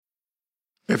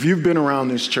If you've been around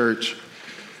this church,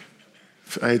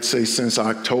 I'd say since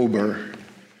October,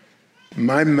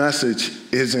 my message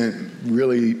isn't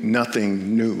really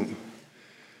nothing new.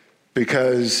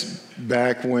 Because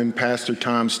back when Pastor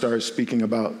Tom started speaking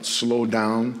about slow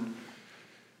down,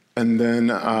 and then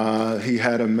he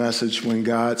had a message when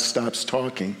God stops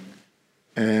talking,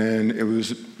 and it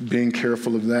was being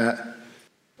careful of that.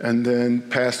 And then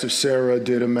Pastor Sarah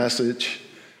did a message,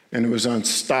 and it was on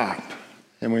stop.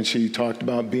 And when she talked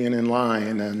about being in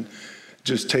line and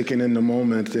just taking in the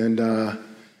moment. And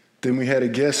then we had a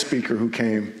guest speaker who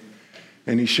came,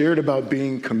 and he shared about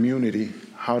being community.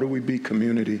 How do we be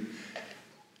community?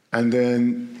 And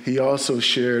then he also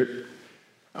shared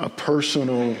a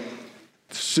personal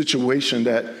situation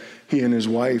that he and his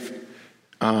wife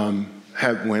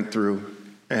had went through.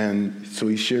 And so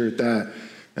he shared that.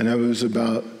 And that was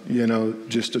about,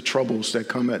 just the troubles that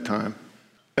come at time.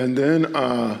 And then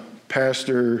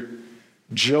Pastor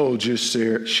Joe just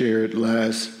shared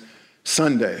last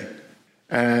Sunday.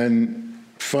 And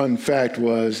fun fact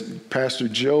was Pastor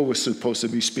Joe was supposed to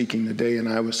be speaking today, and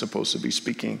I was supposed to be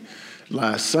speaking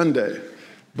last Sunday.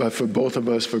 But for both of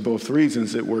us, for both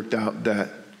reasons, it worked out that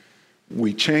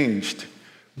we changed.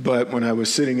 But when I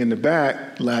was sitting in the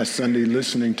back last Sunday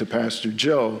listening to Pastor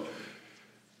Joe,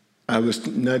 I was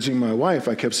nudging my wife.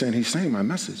 I kept saying, he's saying my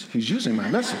message. He's using my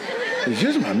message. He's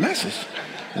using my message.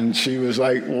 And she was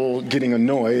like, well, getting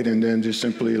annoyed, and then just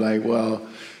simply like, well,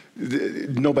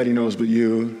 nobody knows but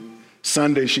you.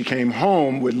 Sunday, she came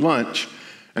home with lunch,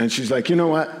 and she's like, you know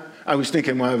what? I was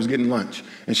thinking while I was getting lunch.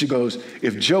 And she goes,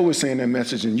 if Joe was saying that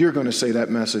message and you're going to say that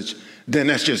message, then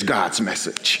that's just God's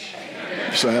message.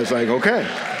 So I was like, okay.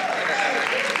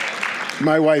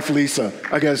 My wife, Lisa,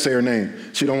 I got to say her name.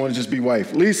 She don't want to just be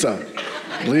wife. Lisa.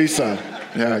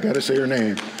 Yeah, I got to say her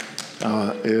name.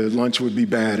 Lunch would be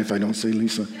bad if I don't say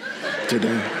Lisa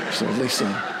today. So Lisa.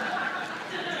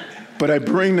 But I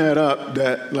bring that up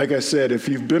that, like I said, if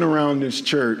you've been around this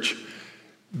church,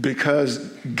 because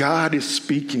God is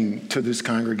speaking to this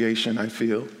congregation, I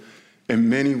feel, in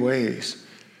many ways.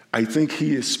 I think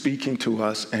he is speaking to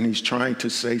us, and he's trying to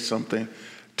say something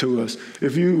to us.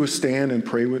 If you would stand and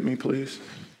pray with me, please.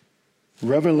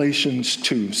 Revelations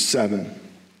 2:7.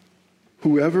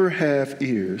 Whoever have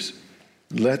ears,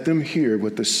 let them hear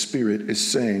what the Spirit is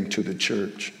saying to the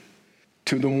church.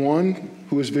 To the one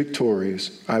who is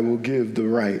victorious, I will give the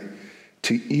right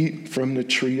to eat from the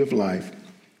tree of life,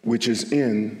 which is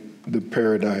in the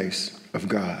paradise of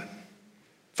God.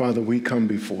 Father, we come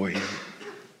before you,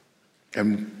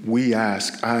 and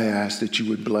I ask that you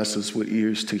would bless us with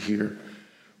ears to hear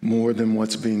more than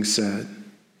what's being said.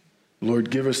 Lord,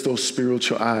 give us those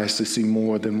spiritual eyes to see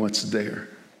more than what's there.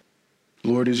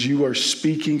 Lord, as you are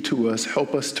speaking to us,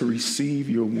 help us to receive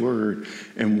your word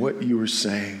and what you are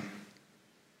saying.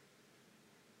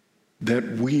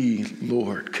 That we,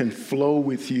 Lord, can flow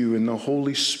with you in the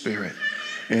Holy Spirit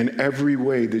in every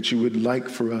way that you would like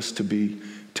for us to be,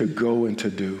 to go and to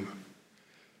do.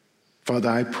 Father,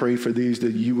 I pray for these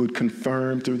that you would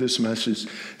confirm through this message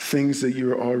things that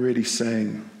you're already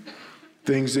saying,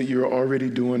 things that you're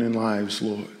already doing in lives,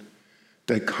 Lord.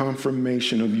 That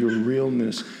confirmation of your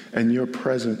realness and your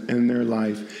presence in their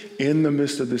life in the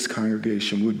midst of this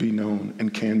congregation would be known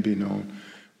and can be known.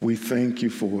 We thank you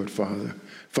for it, Father.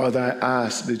 Father, I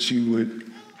ask that you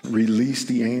would release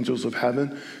the angels of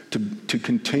heaven to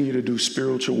continue to do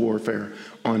spiritual warfare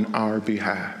on our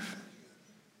behalf.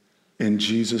 In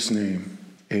Jesus' name,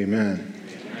 amen.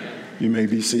 You may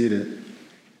be seated.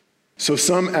 So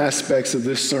some aspects of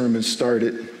this sermon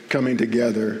started coming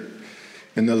together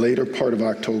in the later part of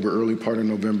October, early part of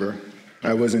November.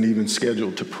 I wasn't even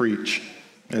scheduled to preach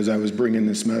as I was bringing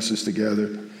this message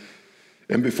together.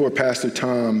 And before Pastor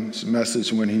Tom's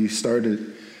message, when he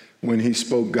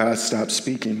spoke, God stopped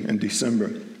speaking in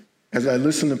December. As I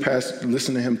listened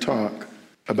to him talk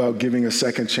about giving a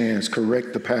second chance,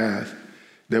 correct the path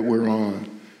that we're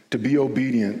on, to be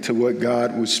obedient to what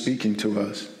God was speaking to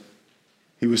us.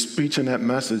 He was preaching that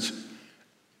message,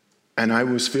 and I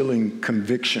was feeling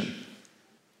conviction.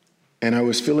 And I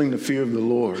was feeling the fear of the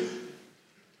Lord.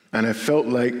 And I felt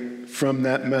like from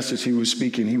that message he was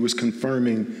speaking, he was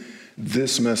confirming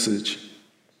this message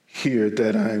here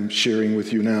that I'm sharing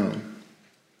with you now.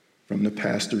 From the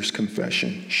pastor's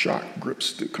confession, shock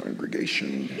grips the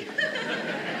congregation.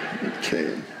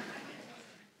 Okay.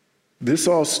 This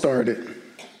all started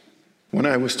when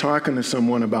I was talking to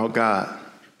someone about God,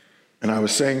 and I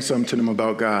was saying something to them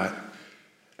about God.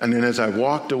 And then as I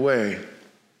walked away,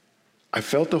 I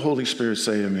felt the Holy Spirit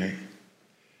say to me,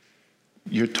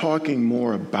 you're talking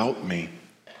more about me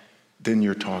than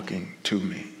you're talking to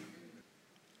me.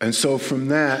 And so from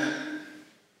that,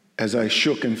 as I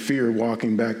shook in fear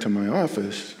walking back to my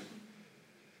office,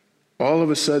 all of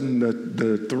a sudden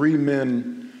the three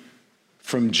men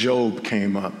from Job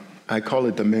came up. I call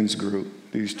it the men's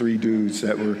group, these three dudes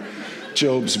that were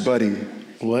Job's buddy.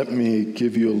 Let me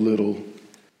give you a little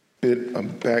bit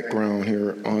of background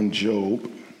here on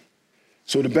Job.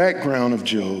 So the background of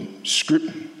Job,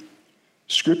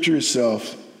 Scripture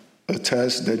itself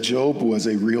attests that Job was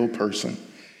a real person.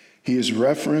 He is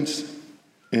referenced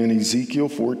in Ezekiel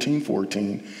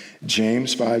 14:14,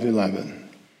 James 5:11.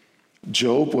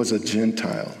 Job was a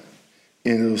Gentile,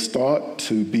 and it was thought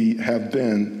to have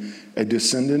been a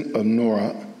descendant of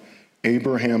Noah,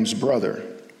 Abraham's brother,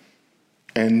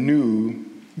 and knew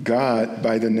God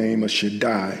by the name of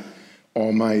Shaddai,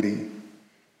 Almighty.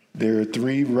 There are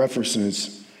three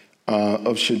references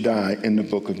of Shaddai in the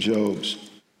book of Job.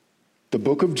 The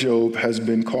book of Job has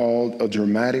been called a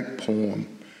dramatic poem,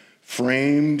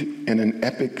 framed in an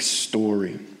epic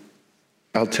story.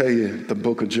 I'll tell you, the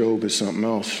book of Job is something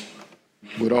else,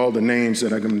 with all the names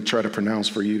that I'm going to try to pronounce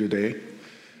for you today.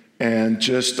 And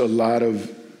just a lot of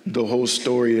the whole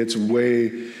story, it's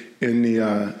way in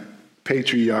the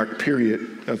patriarch period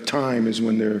of time is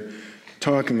when they're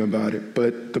talking about it.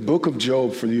 But the book of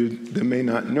Job, for you that may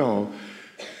not know,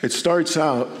 it starts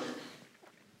out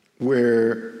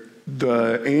where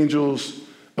the angels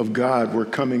of God were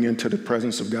coming into the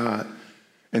presence of God,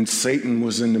 and Satan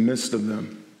was in the midst of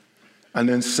them. And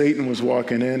then Satan was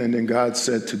walking in, and then God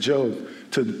said to Job,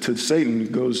 to Satan, he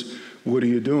goes, "What are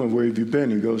you doing? Where have you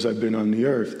been?" He goes, "I've been on the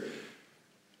earth."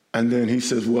 And then he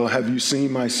says, "Well, have you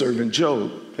seen my servant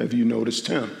Job? Have you noticed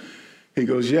him?" He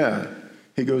goes, "Yeah."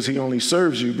 He goes, "He only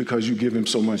serves you because you give him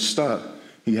so much stuff.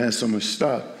 He has so much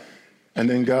stuff." And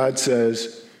then God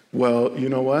says, "Well, you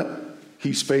know what?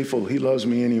 He's faithful. He loves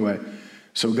me anyway."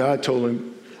 So God told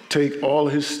him, take all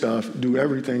his stuff, do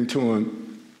everything to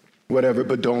him, whatever,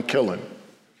 but don't kill him.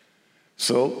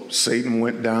 So Satan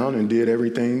went down and did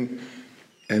everything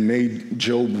and made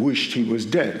Job wish he was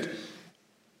dead.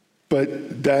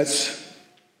 But that's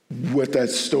what that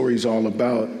story's all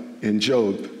about in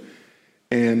Job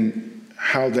and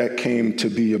how that came to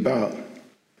be about.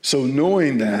 So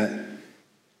knowing that,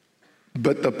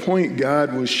 but the point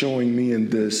God was showing me in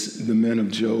this, the men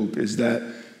of Job, is that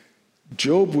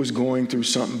Job was going through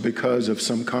something because of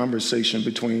some conversation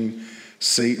between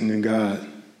Satan and God.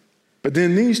 But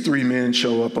then these three men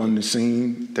show up on the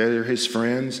scene. They're his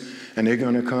friends, and they're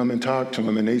going to come and talk to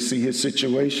him, and they see his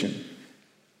situation.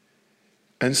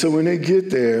 And so when they get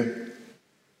there,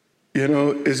 you know,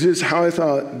 it's just how I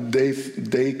thought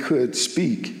they could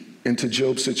speak into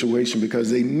Job's situation,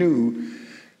 because they knew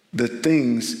the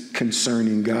things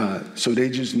concerning God. So they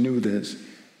just knew this.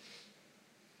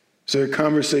 So their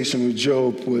conversation with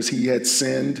Job was he had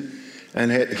sinned and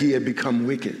he had become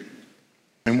wicked.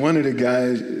 And one of the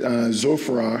guys,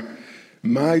 Zophar,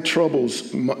 my troubled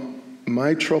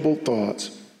thoughts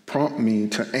prompt me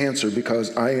to answer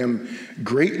because I am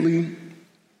greatly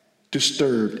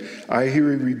disturbed. I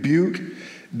hear a rebuke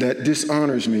that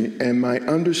dishonors me, and my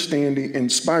understanding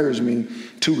inspires me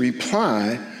to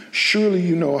reply, surely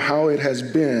you know how it has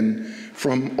been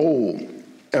from old,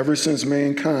 ever since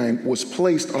mankind was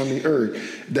placed on the earth,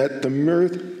 that the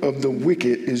mirth of the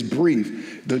wicked is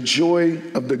brief, the joy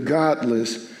of the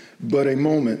godless but a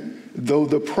moment, though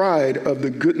the pride of the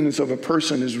goodness of a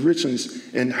person is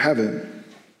riches in heaven.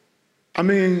 I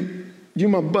mean, you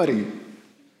my buddy.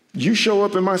 You show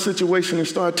up in my situation and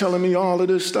start telling me all of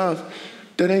this stuff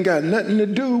that ain't got nothing to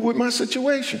do with my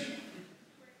situation.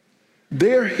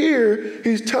 They're here,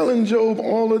 he's telling Job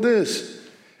all of this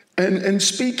and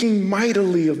speaking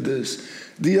mightily of this.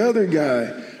 The other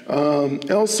guy,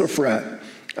 Elsaphrat,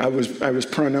 I was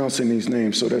pronouncing these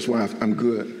names, so that's why I'm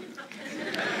good.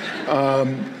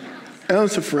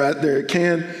 Elsaphrat there,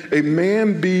 can a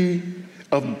man be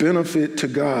of benefit to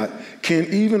God?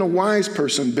 Can even a wise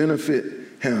person benefit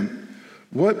him?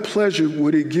 What pleasure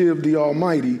would it give the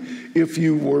Almighty if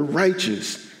you were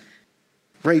righteous?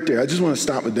 Right there. I just want to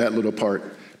stop with that little part,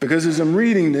 because as I'm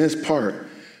reading this part,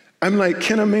 I'm like,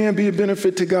 can a man be a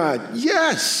benefit to God?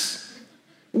 Yes,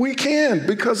 we can,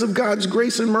 because of God's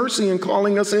grace and mercy in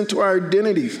calling us into our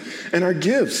identities and our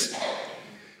gifts.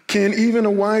 Can even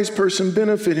a wise person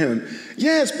benefit him?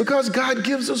 Yes, because God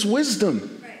gives us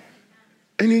wisdom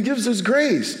and he gives us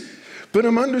grace. But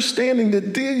I'm understanding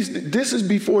that this is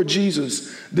before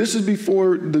Jesus. This is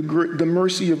before the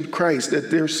mercy of Christ,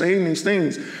 that they're saying these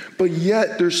things. But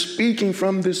yet they're speaking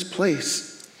from this place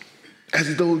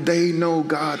as though they know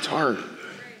God's heart.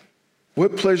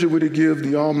 What pleasure would it give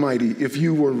the Almighty if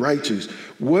you were righteous?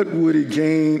 What would it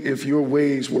gain if your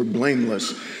ways were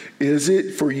blameless? Is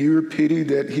it for your pity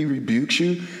that he rebukes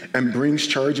you and brings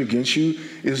charge against you?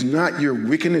 Is not your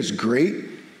wickedness great?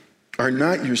 Are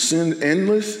not your sins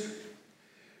endless?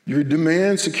 You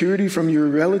demand security from your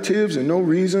relatives and no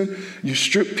reason. You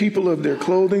strip people of their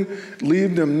clothing,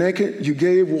 leave them naked. You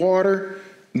gave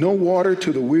no water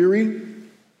to the weary,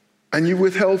 and you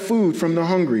withheld food from the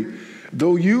hungry.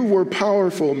 Though you were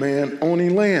powerful, man,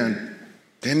 owning land,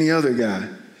 then the other guy.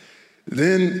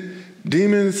 Then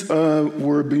demons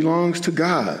belongs to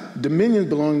God. Dominion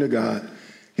belong to God.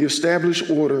 He established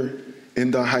order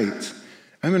in the heights.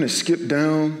 I'm going to skip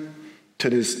down to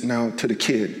this now, to the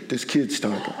kid. This kid's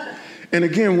talking. And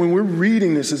again, when we're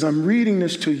reading this, as I'm reading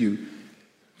this to you,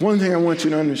 one thing I want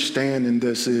you to understand in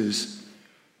this is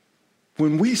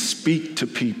when we speak to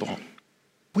people,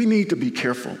 we need to be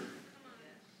careful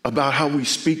about how we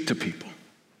speak to people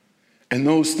and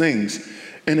those things.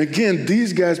 And again,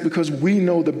 these guys, because we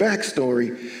know the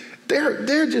backstory,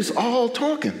 they're just all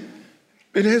talking.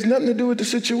 It has nothing to do with the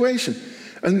situation.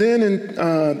 And then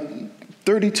in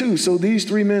 32, so these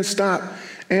three men stopped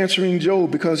answering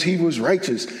Job because he was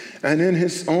righteous and in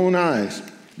his own eyes.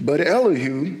 But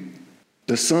Elihu,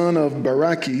 the son of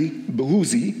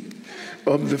Buzi,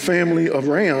 of the family of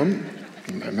Ram,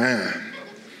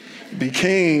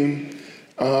 became,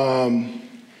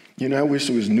 I wish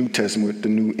it was New Testament with the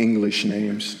New English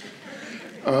names,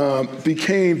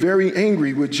 became very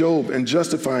angry with Job and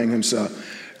justifying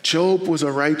himself. Job was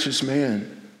a righteous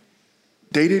man.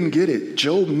 They didn't get it.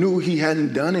 Job knew he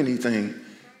hadn't done anything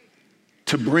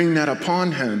to bring that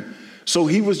upon him. So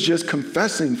he was just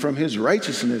confessing from his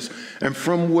righteousness and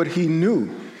from what he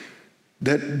knew,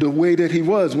 that the way that he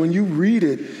was. When you read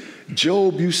it,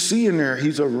 Job, you see in there,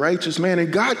 he's a righteous man,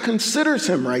 and God considers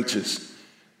him righteous.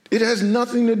 It has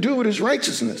nothing to do with his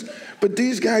righteousness. But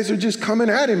these guys are just coming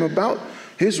at him about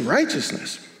his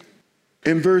righteousness.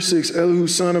 In verse 6, Elihu,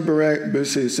 son of Barak,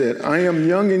 said, I am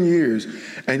young in years,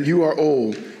 and you are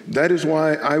old. That is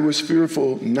why I was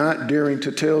fearful, not daring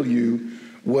to tell you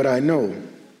what I know.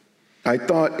 I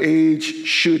thought age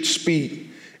should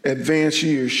speak, advanced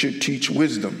years should teach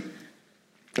wisdom.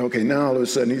 Okay, now all of a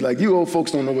sudden, he's like, you old folks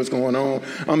don't know what's going on.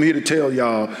 I'm here to tell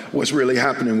y'all what's really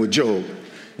happening with Job.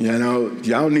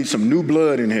 Y'all need some new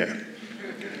blood in here.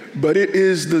 But it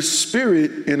is the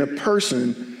spirit in a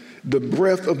person, the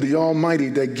breath of the Almighty,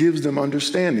 that gives them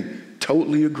understanding.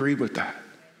 Totally agree with that.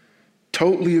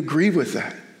 Totally agree with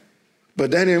that.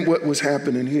 But that ain't what was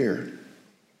happening here.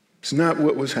 It's not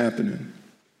what was happening.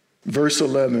 Verse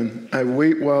 11, I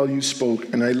wait while you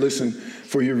spoke, and I listened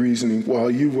for your reasoning.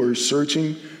 While you were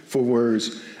searching for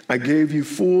words, I gave you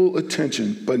full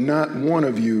attention, but not one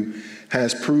of you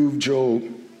has proved Job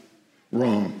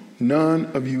wrong. None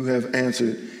of you have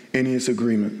answered any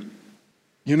disagreement.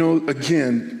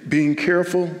 Again, being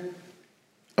careful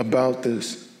about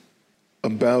this,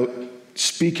 about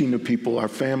speaking to people, our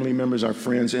family members, our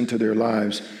friends, into their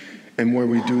lives, and where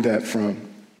we do that from.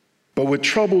 But what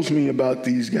troubles me about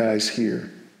these guys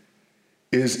here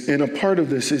is, in a part of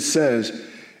this, it says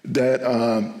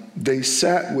that they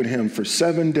sat with him for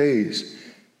 7 days.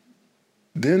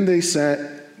 Then they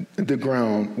sat the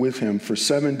ground with him for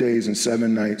 7 days and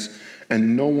 7 nights,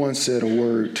 and no one said a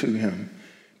word to him,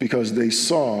 because they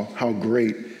saw how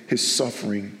great his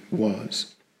suffering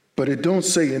was. But it don't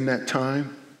say in that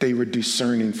time they were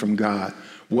discerning from God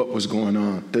what was going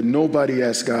on, that nobody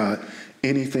asked God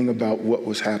anything about what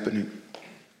was happening.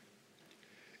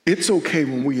 It's okay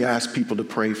when we ask people to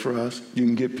pray for us. You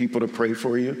can get people to pray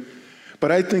for you.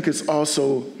 But I think it's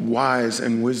also wise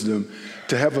and wisdom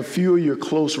to have a few of your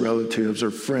close relatives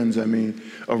or friends,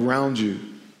 around you.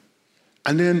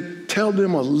 And then tell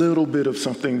them a little bit of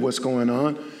something, what's going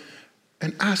on,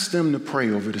 and ask them to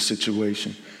pray over the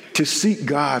situation, to seek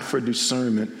God for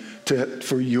discernment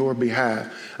for your behalf.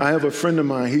 I have a friend of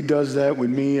mine, he does that with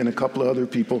me and a couple of other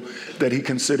people that he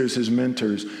considers his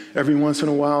mentors. Every once in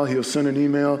a while, he'll send an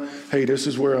email, hey, this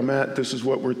is where I'm at, this is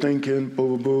what we're thinking,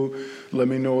 boo, boo, boo. Let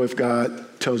me know if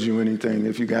God tells you anything.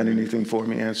 If you got anything for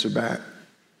me, answer back.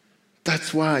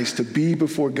 That's wise, to be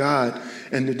before God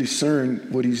and to discern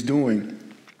what he's doing,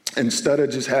 instead of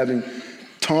just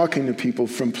talking to people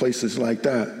from places like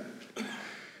that.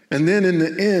 And then in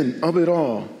the end of it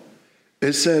all,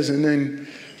 it says, and then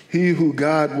he who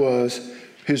God was,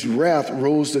 his wrath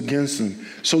rose against him.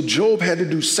 So Job had to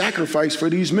do sacrifice for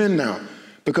these men now,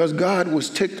 because God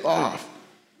was ticked off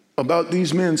about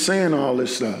these men saying all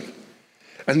this stuff.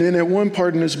 And then at one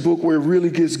part in this book where it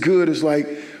really gets good is like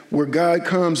where God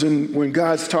comes, and when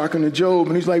God's talking to Job,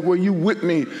 and he's like, were you with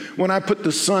me when I put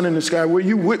the sun in the sky? Were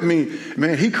you with me?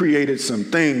 Man, he created some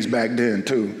things back then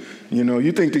too.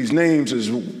 You think these names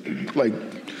is like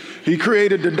He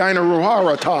created the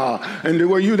Dinaroharata. And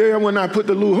were you there when I put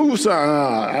the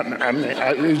Luhusa?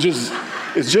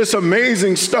 It's just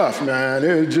amazing stuff, man.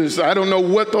 I don't know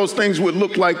what those things would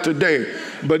look like today,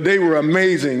 but they were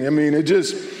amazing. I mean,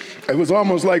 it was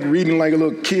almost like reading like a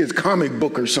little kid's comic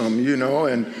book or something, you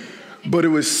know, but it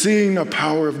was seeing the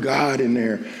power of God in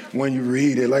there when you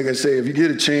read it. Like I say, if you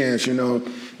get a chance, you know,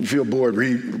 you feel bored,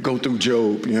 go through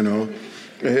Job, you know.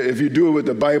 If you do it with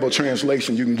the Bible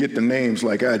translation, you can get the names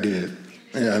like I did,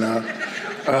 you know.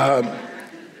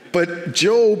 But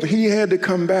Job, he had to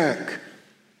come back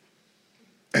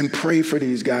and pray for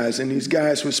these guys. And these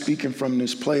guys were speaking from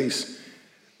this place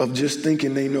of just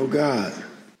thinking they know God.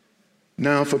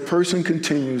 Now, if a person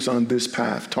continues on this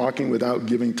path, talking without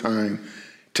giving time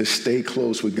to stay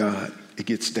close with God, it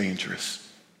gets dangerous.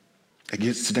 It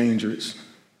gets dangerous.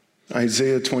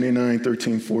 Isaiah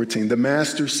 29:13-14. The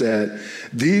master said,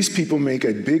 these people make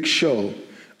a big show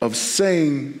of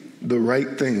saying the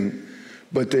right thing,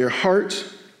 but their hearts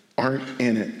aren't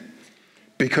in it,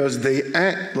 because they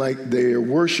act like they're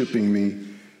worshiping me,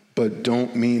 but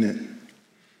don't mean it.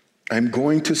 I'm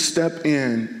going to step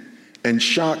in and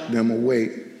shock them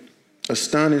awake,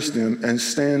 astonish them, and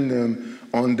stand them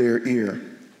on their ear.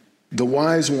 The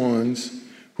wise ones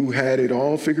who had it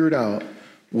all figured out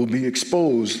will be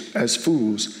exposed as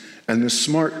fools, and the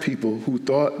smart people who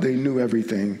thought they knew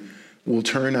everything will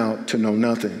turn out to know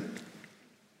nothing.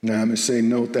 Now I'm going to say,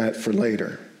 note that for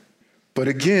later. But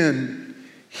again,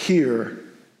 here,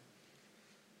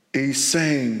 he's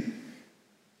saying,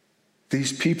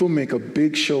 these people make a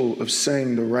big show of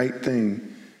saying the right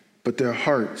thing, but their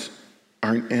hearts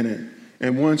aren't in it.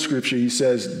 In one scripture, he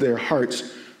says, their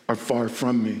hearts are far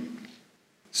from me.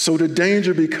 So the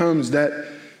danger becomes that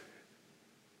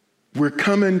we're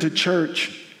coming to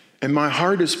church and my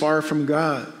heart is far from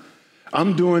God.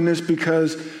 I'm doing this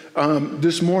because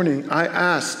this morning I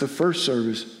asked the first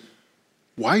service,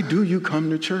 why do you come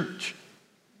to church?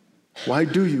 Why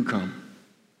do you come?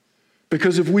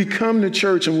 Because if we come to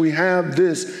church and we have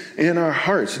this in our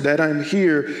hearts, that I'm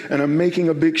here and I'm making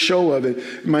a big show of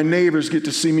it, my neighbors get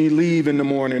to see me leave in the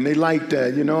morning. They like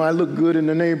that. You know, I look good in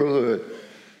the neighborhood.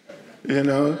 You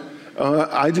know,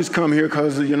 I just come here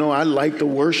because, you know, I like the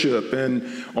worship and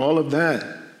all of that.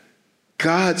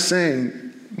 God's saying,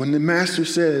 when the master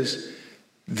says,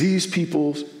 these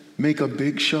people make a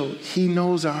big show, he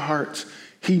knows our hearts.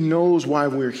 He knows why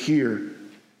we're here.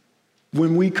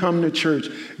 When we come to church,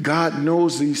 God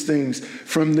knows these things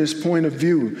from this point of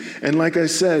view. And like I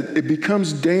said, it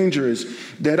becomes dangerous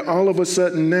that all of a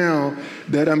sudden now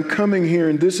that I'm coming here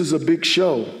and this is a big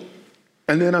show,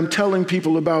 and then I'm telling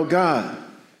people about God.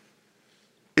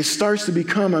 It starts to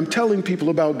become, I'm telling people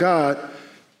about God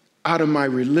out of my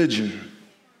religion,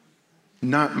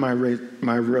 not my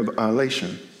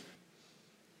revelation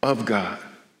of God.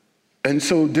 And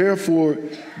so therefore,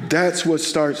 that's what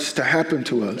starts to happen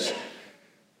to us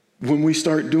when we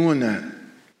start doing that.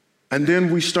 And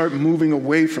then we start moving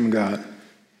away from God.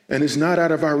 And it's not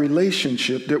out of our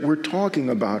relationship that we're talking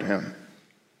about him.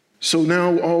 So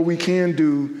now all we can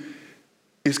do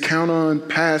is count on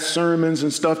past sermons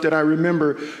and stuff that I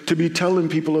remember to be telling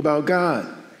people about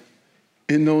God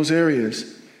in those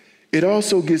areas. It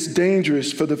also gets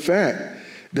dangerous for the fact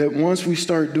that once we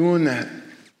start doing that,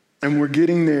 and we're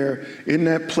getting there in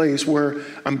that place where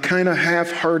I'm kind of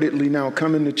half-heartedly now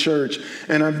coming to church,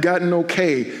 and I've gotten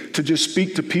okay to just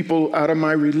speak to people out of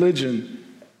my religion.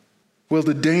 Well,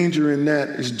 the danger in that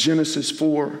is Genesis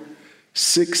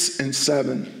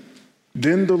 4:6-7.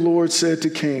 Then the Lord said to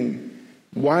Cain,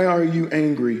 why are you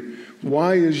angry?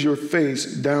 Why is your face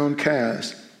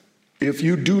downcast? If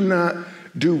you do not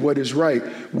do what is right,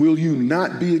 will you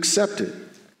not be accepted?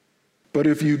 But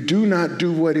if you do not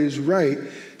do what is right,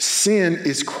 sin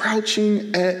is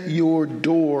crouching at your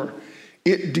door.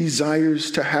 It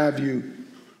desires to have you,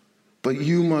 but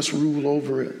you must rule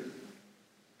over it.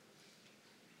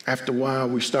 After a while,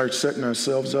 we start setting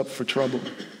ourselves up for trouble.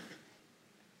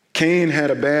 Cain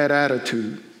had a bad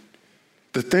attitude.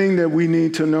 The thing that we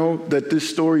need to know that this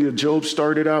story of Job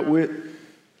started out with,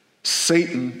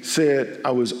 Satan said,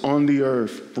 I was on the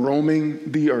earth,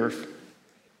 roaming the earth.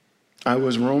 I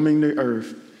was roaming the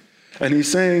earth. And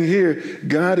he's saying here,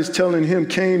 God is telling him,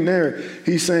 Cain there,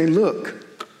 he's saying, look,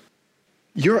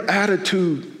 your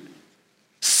attitude,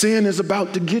 sin is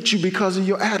about to get you because of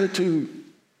your attitude.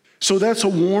 So that's a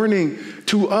warning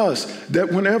to us that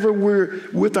whenever we're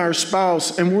with our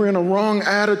spouse and we're in a wrong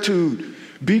attitude,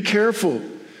 be careful,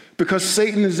 because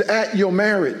Satan is at your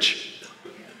marriage.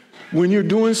 When you're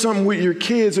doing something with your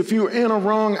kids, if you're in a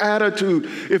wrong attitude,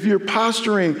 if you're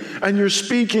posturing and you're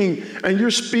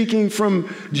speaking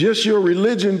from just your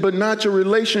religion, but not your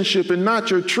relationship and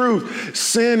not your truth,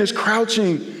 sin is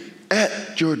crouching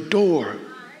at your door.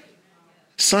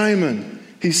 Simon,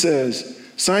 he says,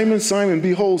 Simon, Simon,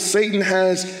 behold, Satan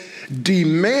has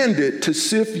demanded to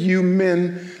sift you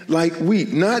men like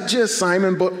wheat. Not just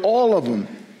Simon, but all of them.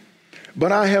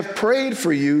 But I have prayed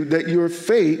for you that your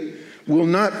faith will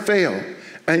not fail.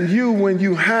 And you, when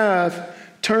you have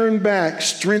turned back,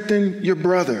 strengthen your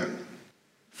brother.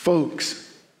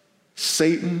 Folks,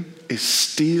 Satan is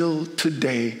still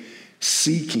today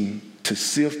seeking to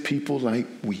sift people like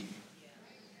wheat.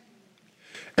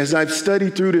 As I've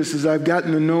studied through this, as I've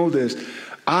gotten to know this,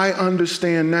 I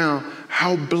understand now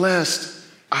how blessed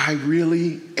I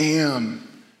really am.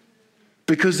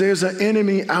 Because there's an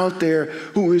enemy out there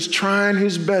who is trying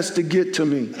his best to get to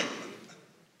me.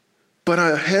 But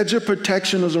a hedge of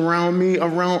protection is around me,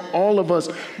 around all of us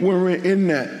when we're in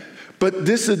that. But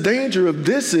the danger of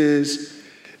this is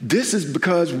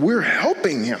because we're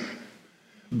helping him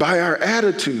by our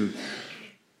attitude.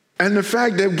 And the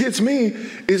fact that gets me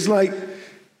is like,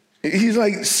 he's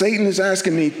like, Satan is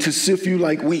asking me to sift you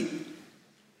like wheat.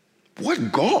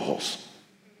 What galls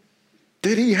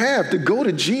did he have to go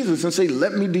to Jesus and say,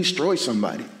 let me destroy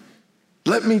somebody?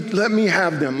 Let me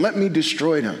have them. Let me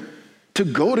destroy them. To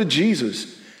go to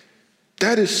Jesus.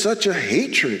 That is such a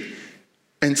hatred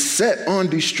and set on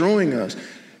destroying us.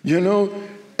 You know,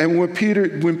 and when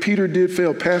Peter did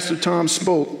fail, Pastor Tom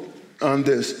spoke on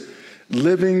this,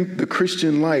 living the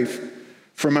Christian life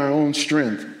from our own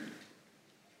strength.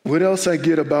 What else I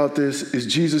get about this is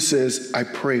Jesus says, I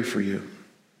pray for you.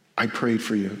 I prayed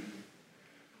for you.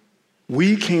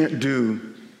 We can't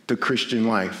do the Christian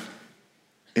life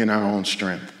in our own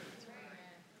strength.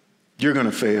 You're going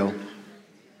to fail.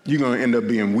 You're going to end up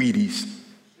being Wheaties.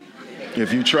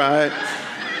 If you try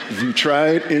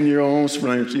it in your own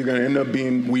strength, you're going to end up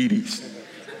being Wheaties.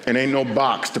 And ain't no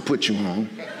box to put you on.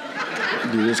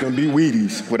 You're just going to be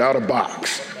Wheaties without a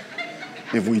box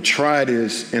if we try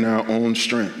this in our own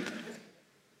strength.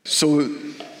 So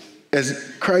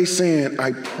as Christ saying,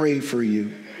 I pray for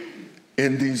you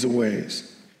in these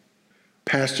ways.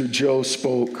 Pastor Joe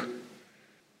spoke.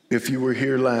 If you were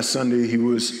here last Sunday, he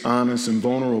was honest and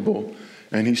vulnerable.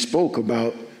 And he spoke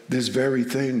about this very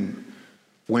thing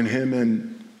when him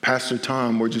and Pastor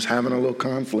Tom were just having a little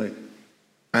conflict.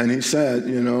 And he said,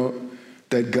 you know,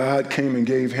 that God came and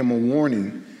gave him a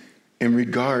warning in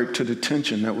regard to the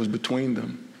tension that was between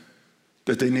them,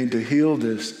 that they need to heal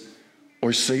this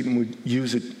or Satan would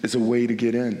use it as a way to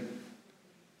get in.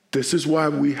 This is why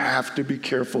we have to be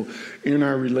careful in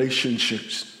our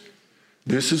relationships.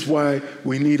 This is why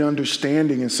we need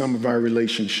understanding in some of our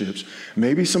relationships.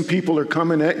 Maybe some people are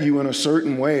coming at you in a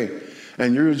certain way,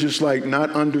 and you're just like not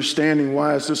understanding,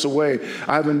 why is this a way?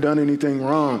 I haven't done anything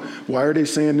wrong. Why are they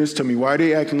saying this to me? Why are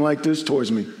they acting like this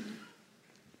towards me?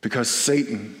 Because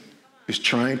Satan is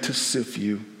trying to sift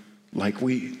you like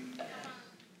wheat.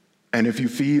 And if you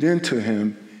feed into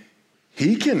him,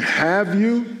 he can have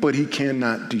you, but he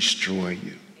cannot destroy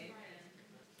you.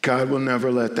 God will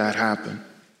never let that happen.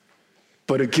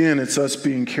 But again, it's us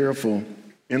being careful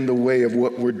in the way of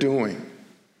what we're doing.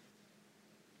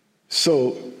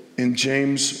 So in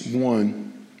James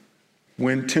 1,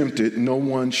 when tempted, no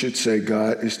one should say,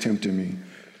 God is tempting me.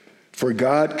 For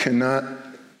God cannot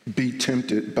be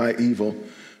tempted by evil,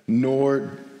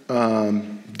 nor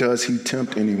does he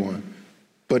tempt anyone.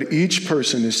 But each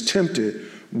person is tempted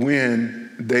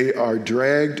when they are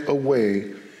dragged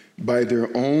away by their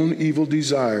own evil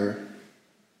desire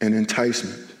and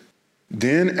enticement.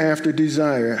 Then after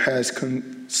desire has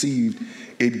conceived,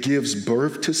 it gives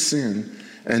birth to sin,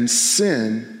 and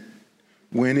sin,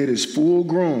 when it is full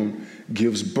grown,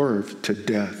 gives birth to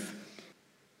death.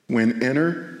 When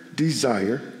inner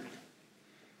desire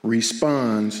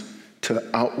responds to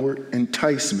outward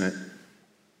enticement,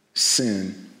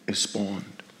 sin is spawned.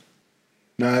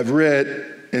 Now I've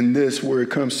read in this, where it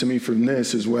comes to me from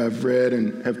this, is where I've read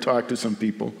and have talked to some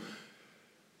people,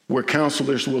 where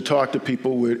counselors will talk to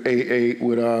people with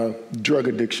with drug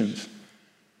addictions.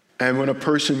 And when a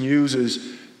person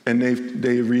uses and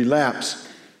they relapse,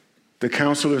 the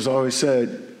counselors always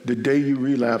said, the day you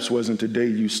relapse wasn't the day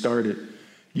you started.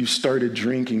 You started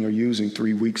drinking or using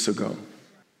 3 weeks ago.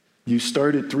 You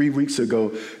started 3 weeks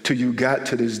ago till you got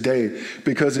to this day,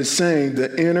 because it's saying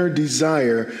the inner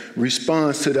desire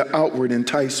responds to the outward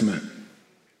enticement.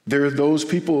 There are those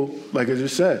people, like I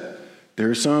just said, there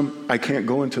are some, I can't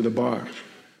go into the bar.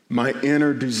 My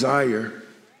inner desire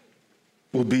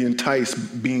will be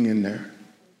enticed being in there.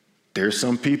 There are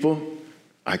some people,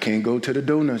 I can't go to the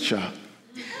donut shop.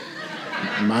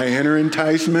 My inner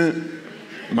enticement,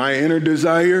 my inner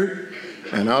desire,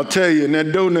 and I'll tell you, in that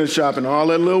donut shop and all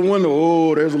that little window,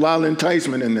 oh, there's a lot of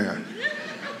enticement in there.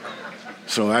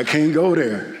 So I can't go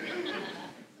there.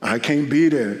 I can't be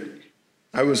there.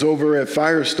 I was over at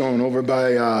Firestone over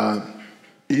by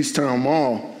Easttown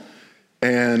Mall,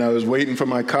 and I was waiting for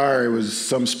my car. It was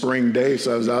some spring day,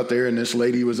 so I was out there, and this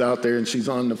lady was out there, and she's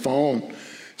on the phone.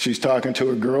 She's talking to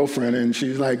her girlfriend, and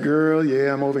she's like, girl,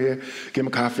 yeah, I'm over here. Get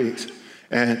my car fixed.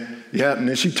 And yeah, and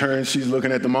then she turns, she's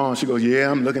looking at the mall. She goes, yeah,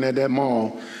 I'm looking at that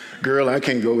mall. Girl, I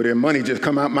can't go over there. Money just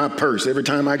come out my purse every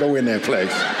time I go in that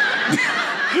place.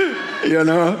 You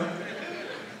know?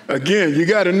 Again, you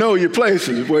got to know your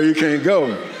places where you can't go.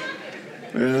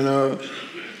 You know?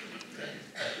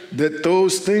 That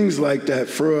those things like that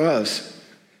for us,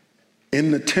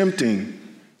 in the tempting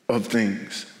of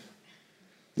things,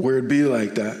 where it be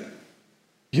like that.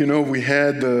 You know, we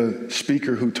had the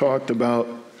speaker who talked about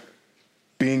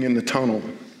being in the tunnel,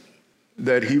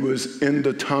 that he was in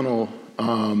the tunnel.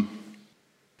 Him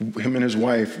and his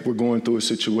wife were going through a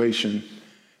situation,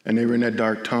 and they were in that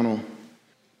dark tunnel.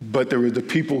 But there were the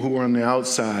people who were on the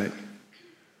outside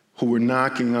who were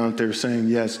knocking out there saying,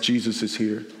 yes, Jesus is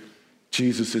here.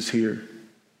 Jesus is here.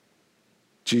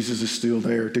 Jesus is still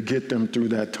there to get them through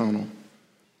that tunnel.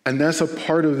 And that's a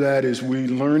part of that, is we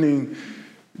learning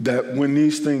that when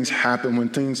these things happen, when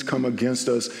things come against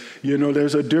us, you know,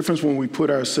 there's a difference when we put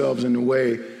ourselves in the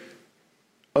way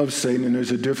of Satan, and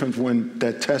there's a difference when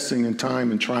that testing and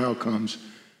time and trial comes,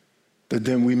 that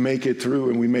then we make it through,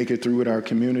 and we make it through with our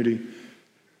community.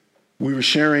 We were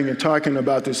sharing and talking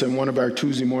about this in one of our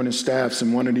Tuesday morning staffs,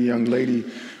 and one of the young lady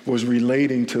was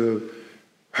relating to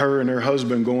her and her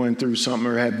husband going through something,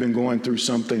 or had been going through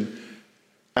something.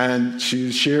 And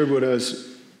she shared with us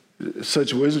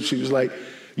such wisdom. She was like,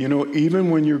 you know,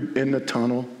 even when you're in the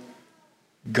tunnel,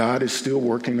 God is still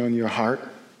working on your heart.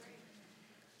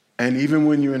 And even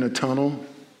when you're in a tunnel,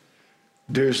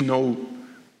 there's no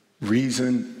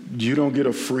reason, you don't get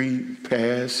a free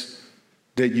pass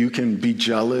that you can be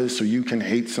jealous or you can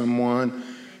hate someone.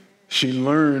 She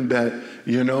learned that,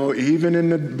 you know, even in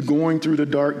the going through the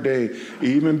dark day,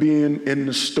 even being in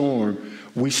the storm,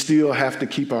 we still have to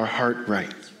keep our heart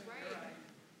right.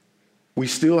 We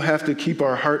still have to keep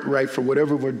our heart right for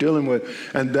whatever we're dealing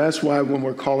with. And that's why when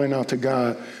we're calling out to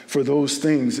God for those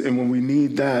things, and when we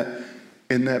need that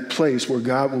in that place where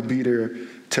God will be there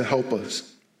to help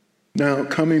us. Now,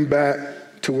 coming back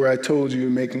to where I told you to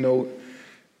make note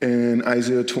in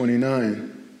Isaiah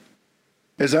 29,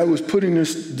 as I was putting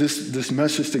this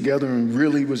message together and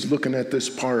really was looking at this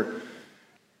part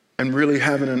and really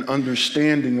having an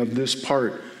understanding of this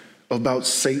part about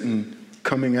Satan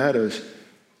coming at us,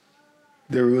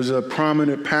 there was a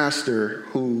prominent pastor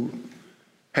who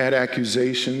had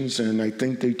accusations, and I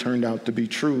think they turned out to be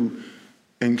true,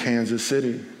 in Kansas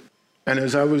City. And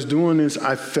as I was doing this,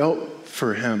 I felt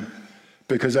for him,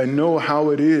 because I know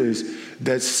how it is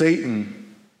that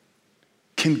Satan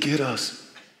can get us,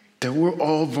 that we're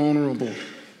all vulnerable.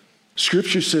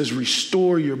 Scripture says,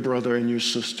 restore your brother and your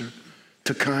sister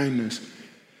to kindness.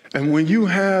 And when you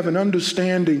have an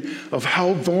understanding of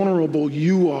how vulnerable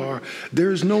you are,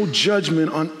 there's no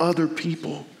judgment on other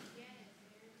people.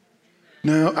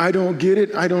 Now, I don't get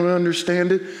it. I don't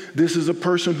understand it. This is a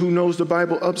person who knows the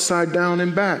Bible upside down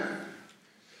and back.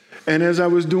 And as I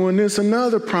was doing this,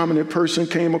 another prominent person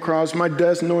came across my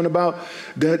desk knowing about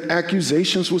that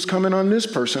accusations was coming on this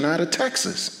person out of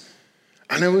Texas.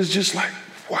 And it was just like,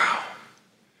 wow.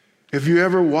 If you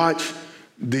ever watch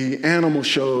the animal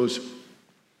shows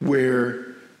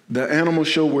where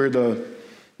the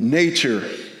nature,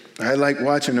 I like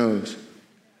watching those.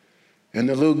 And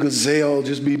the little gazelle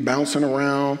just be bouncing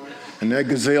around, and that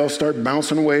gazelle start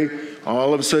bouncing away.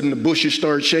 All of a sudden the bushes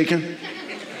start shaking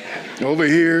over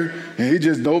here, and he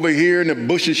just over here, and the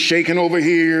bushes shaking over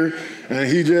here, and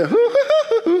he just,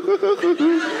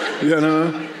 you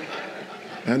know,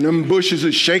 and them bushes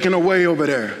are shaking away over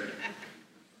there.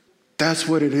 That's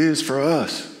what it is for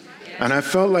us. And I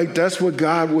felt like that's what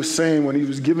God was saying when he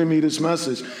was giving me this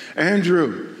message.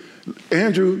 Andrew,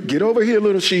 get over here,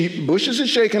 little sheep. Bushes are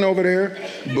shaking over there.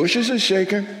 Bushes are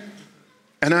shaking.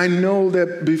 And I know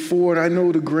that I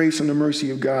know the grace and the mercy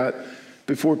of God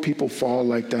before people fall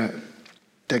like that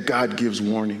God gives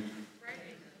warning.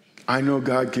 I know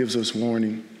God gives us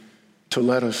warning to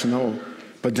let us know.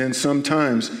 But then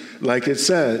sometimes, like it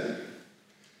says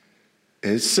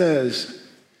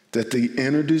that the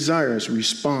inner desires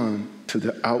respond to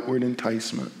the outward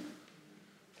enticement.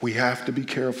 We have to be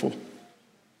careful.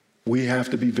 We have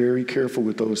to be very careful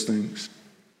with those things.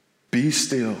 Be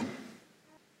still.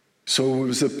 So it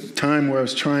was a time where I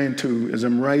was trying to, as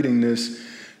I'm writing this,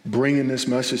 bringing this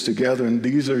message together, and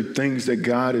these are things that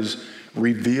God is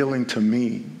revealing to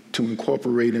me to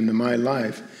incorporate into my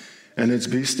life. And it's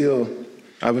be still.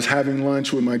 I was having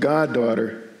lunch with my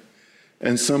goddaughter,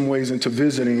 and some ways into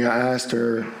visiting, I asked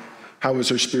her, how was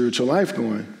her spiritual life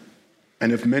going?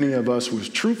 And if many of us was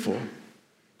truthful,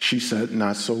 she said,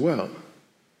 not so well.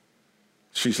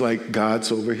 She's like,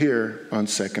 God's over here on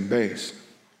second base.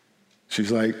 She's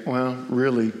like, well,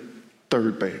 really,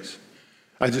 third base.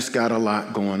 I just got a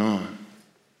lot going on.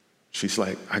 She's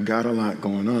like, I got a lot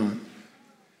going on.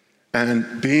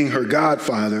 And being her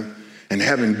godfather and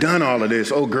having done all of this,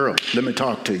 oh, girl, let me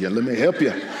talk to you. Let me help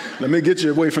you. Let me get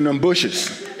you away from them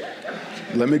bushes.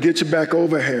 Let me get you back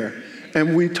over here.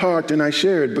 And we talked and I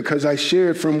shared, because I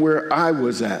shared from where I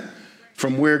was at,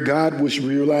 from where God was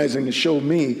realizing to show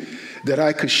me that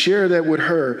I could share that with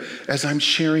her as I'm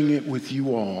sharing it with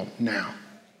you all now,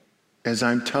 as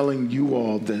I'm telling you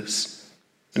all this.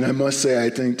 And I must say,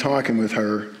 I think talking with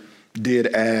her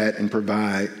did add and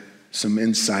provide some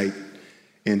insight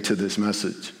into this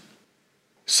message.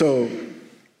 So,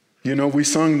 we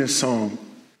sung this song,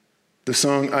 the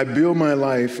song, I build my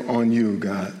life on you,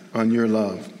 God, on your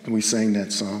love. We sang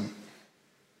that song.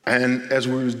 And as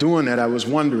we was doing that, I was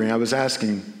wondering, I was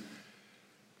asking,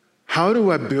 how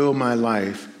do I build my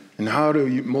life? And how do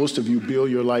most of you build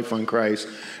your life on Christ?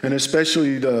 And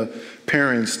especially the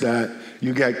parents that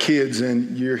you got kids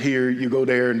and you're here, you go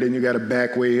there, and then you got a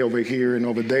back way over here and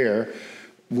over there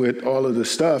with all of the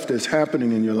stuff that's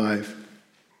happening in your life.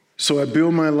 So I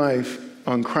build my life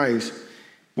on Christ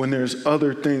when there's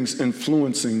other things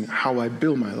influencing how I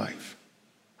build my life.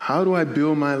 How do I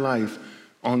build my life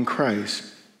on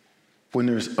Christ when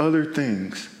there's other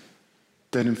things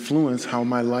that influence how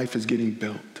my life is getting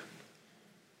built?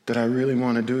 That I really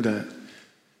want to do that.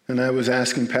 And I was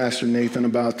asking Pastor Nathan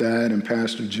about that and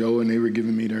Pastor Joe, and they were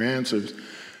giving me their answers.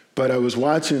 But I was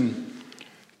watching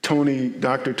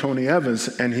Dr. Tony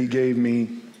Evans, and he gave me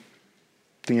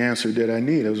the answer that I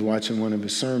need. I was watching one of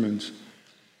his sermons.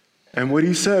 And what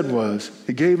he said was,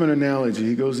 he gave an analogy.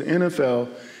 He goes, the NFL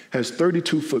has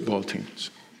 32 football teams.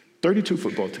 32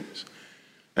 football teams.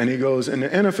 And he goes, and the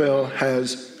NFL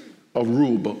has a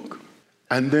rule book.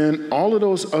 And then all of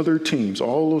those other teams,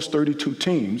 all those 32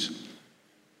 teams,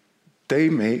 they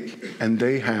make and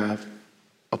they have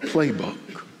a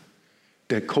playbook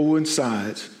that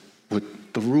coincides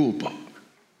with the rule book.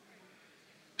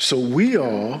 So we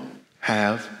all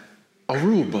have a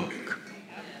rule book.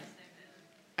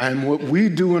 And what we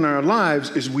do in our lives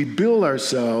is we build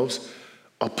ourselves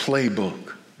a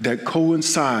playbook that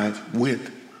coincides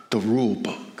with the rule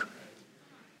book,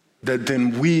 that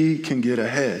then we can get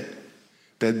ahead,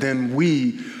 that then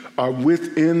we are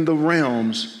within the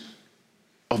realms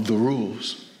of the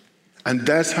rules. And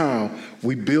that's how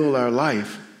we build our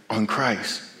life on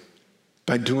Christ,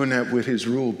 by doing that with his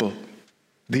rule book.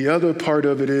 The other part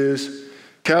of it is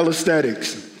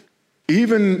calisthenics.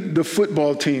 Even the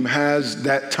football team has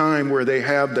that time where they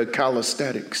have the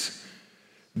calisthenics.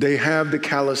 They have the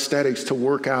calisthenics to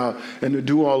work out and to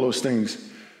do all those things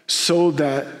so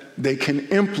that they can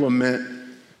implement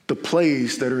the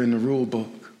plays that are in the rule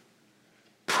book.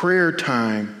 Prayer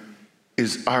time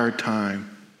is our time.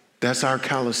 That's our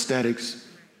calisthenics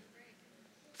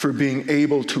for being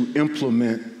able to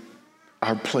implement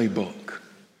our playbook,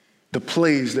 the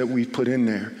plays that we put in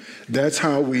there. That's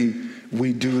how we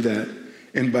do that.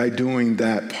 And by doing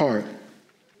that part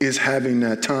is having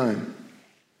that time.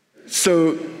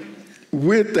 So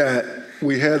with that,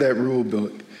 we had that rule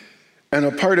book. And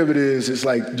a part of it is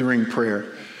like during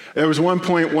prayer. There was one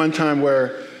time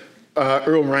where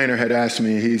Earl Reiner had asked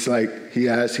me, he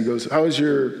goes, how's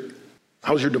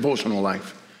your devotional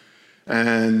life?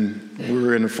 And we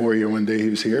were in the foyer one day, he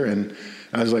was here, and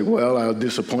I was like, well, I'll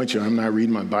disappoint you. I'm not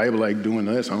reading my Bible like doing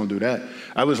this. I don't do that.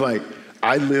 I was like,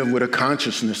 I live with a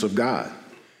consciousness of God.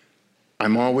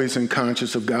 I'm always in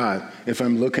conscious of God. If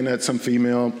I'm looking at some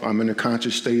female, I'm in a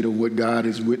conscious state of what God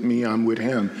is with me, I'm with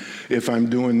him. If I'm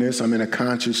doing this, I'm in a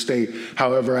conscious state.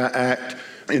 However I act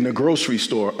in the grocery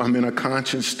store, I'm in a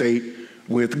conscious state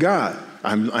with God.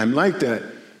 I'm like that.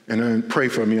 And pray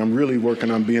for me. I'm really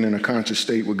working on being in a conscious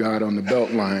state with God on the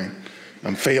belt line.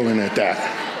 I'm failing at that.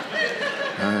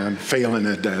 I'm failing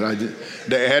at that.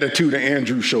 The attitude of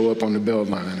Andrew show up on the belt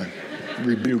line. I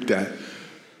rebuke that.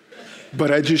 But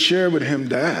I just shared with him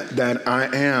that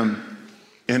I am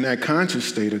in that conscious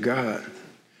state of God.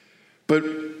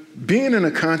 But being in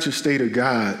a conscious state of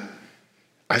God,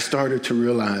 I started to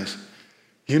realize,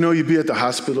 you be at the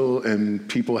hospital and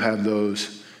people have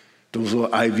those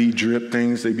little IV drip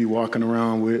things they be walking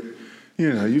around with.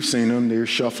 You know, you've seen them. They're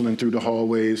shuffling through the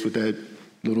hallways with that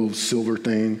little silver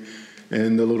thing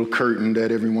and the little curtain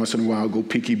that every once in a while go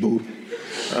peeky-boo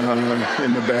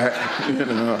in the back, you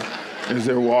know, as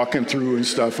they're walking through and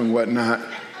stuff and whatnot.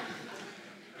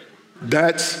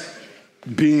 That's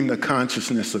being the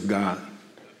consciousness of God,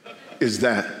 is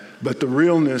that. But the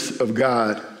realness of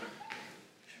God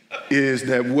is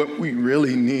that what we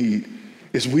really need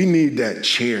is we need that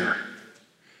chair.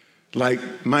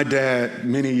 Like my dad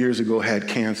many years ago had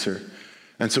cancer,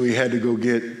 and so he had to go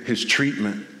get his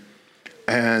treatment.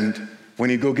 And when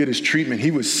he'd go get his treatment,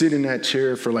 he would sit in that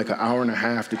chair for like an hour and a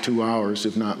half to 2 hours,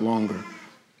 if not longer.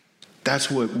 That's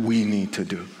what we need to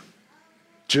do.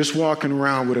 Just walking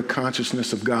around with a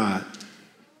consciousness of God,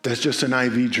 that's just an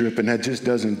IV drip, and that just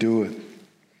doesn't do it.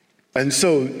 And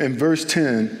so in verse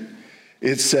 10,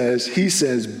 he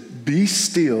says, be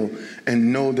still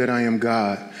and know that I am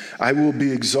God. I will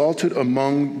be exalted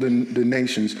among the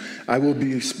nations. I will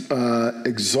be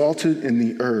exalted in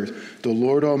the earth. The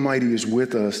Lord Almighty is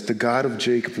with us, the God of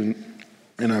Jacob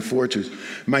and our fortress.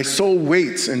 My soul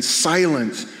waits in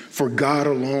silence for God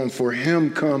alone. For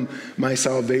him come my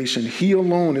salvation. He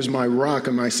alone is my rock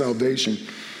and my salvation,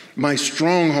 my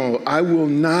stronghold. I will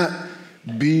not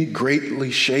be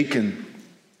greatly shaken.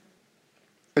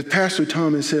 As Pastor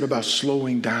Thomas said about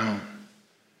slowing down,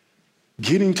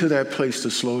 getting to that place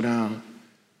to slow down.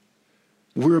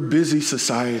 We're a busy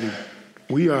society.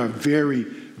 We are a very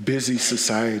busy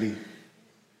society.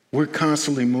 We're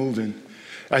constantly moving.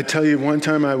 I tell you, one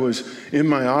time I was in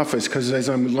my office, because as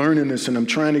I'm learning this and I'm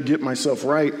trying to get myself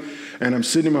right, and I'm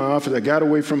sitting in my office, I got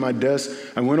away from my desk.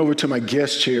 I went over to my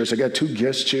guest chairs. I got 2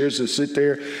 guest chairs to sit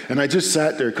there, and I just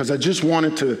sat there because I just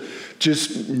wanted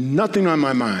to, nothing on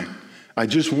my mind. I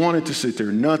just wanted to sit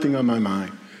there, nothing on my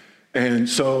mind. And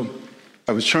so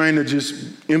I was trying to just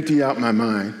empty out my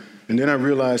mind. And then I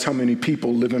realized how many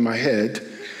people live in my head.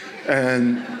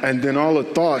 And then all the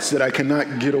thoughts that I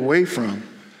cannot get away from.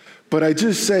 But I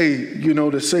just say, you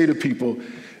know, to say to people,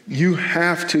 you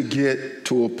have to get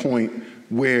to a point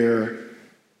where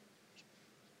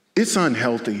it's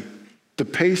unhealthy. The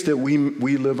pace that we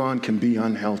live on can be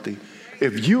unhealthy.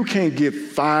 If you can't give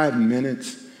 5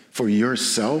 minutes for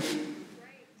yourself,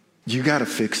 you got to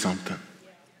fix something.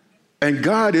 And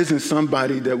God isn't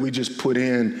somebody that we just put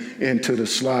into the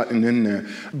slot and in there.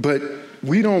 But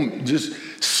we don't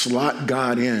just slot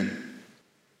God in.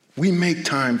 We make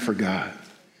time for God.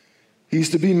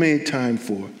 He's to be made time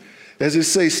for. As it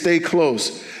says, stay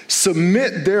close.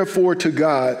 Submit therefore to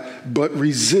God, but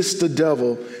resist the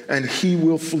devil, and he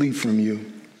will flee from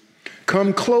you.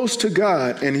 Come close to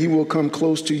God, and he will come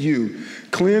close to you.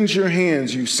 Cleanse your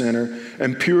hands, you sinner,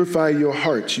 and purify your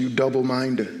hearts, you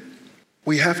double-minded.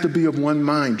 We have to be of one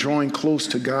mind, drawing close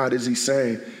to God, as he's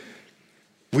saying.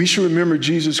 We should remember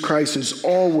Jesus Christ is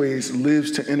always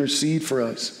lives to intercede for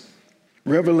us.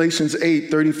 Revelations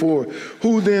 8:34.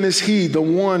 Who then is he, the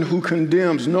one who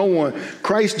condemns? No one.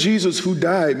 Christ Jesus, who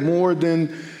died, more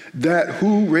than that,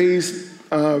 who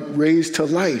raised to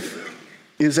life,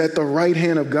 is at the right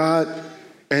hand of God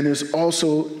and is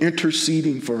also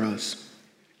interceding for us.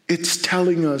 It's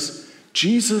telling us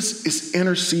Jesus is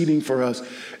interceding for us.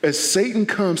 As Satan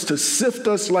comes to sift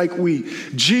us like wheat,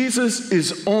 Jesus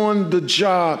is on the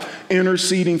job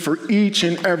interceding for each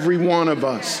and every one of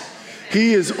us.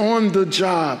 He is on the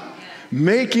job,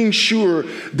 making sure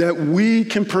that we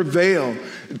can prevail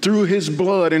through his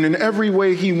blood and in every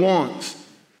way he wants.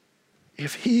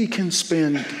 If he can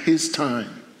spend his time,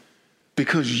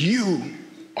 because you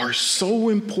are so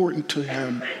important to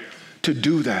him to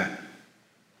do that,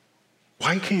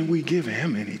 why can't we give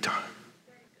him any time?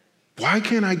 Why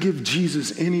can't I give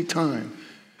Jesus any time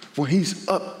when he's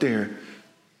up there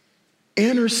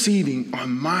interceding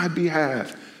on my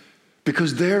behalf?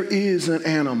 Because there is an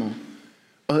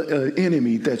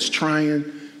enemy that's trying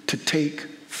to take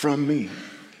from me.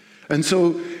 And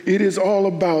so it is all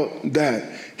about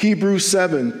that. Hebrews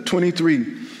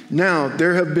 7:23. Now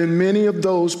there have been many of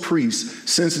those priests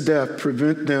since death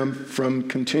prevent them from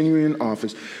continuing in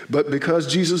office. But because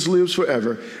Jesus lives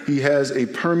forever, he has a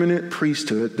permanent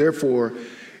priesthood. Therefore,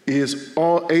 is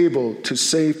all able to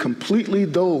save completely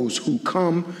those who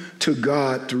come to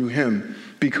God through him,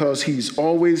 because he's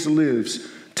always lives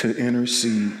to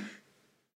intercede.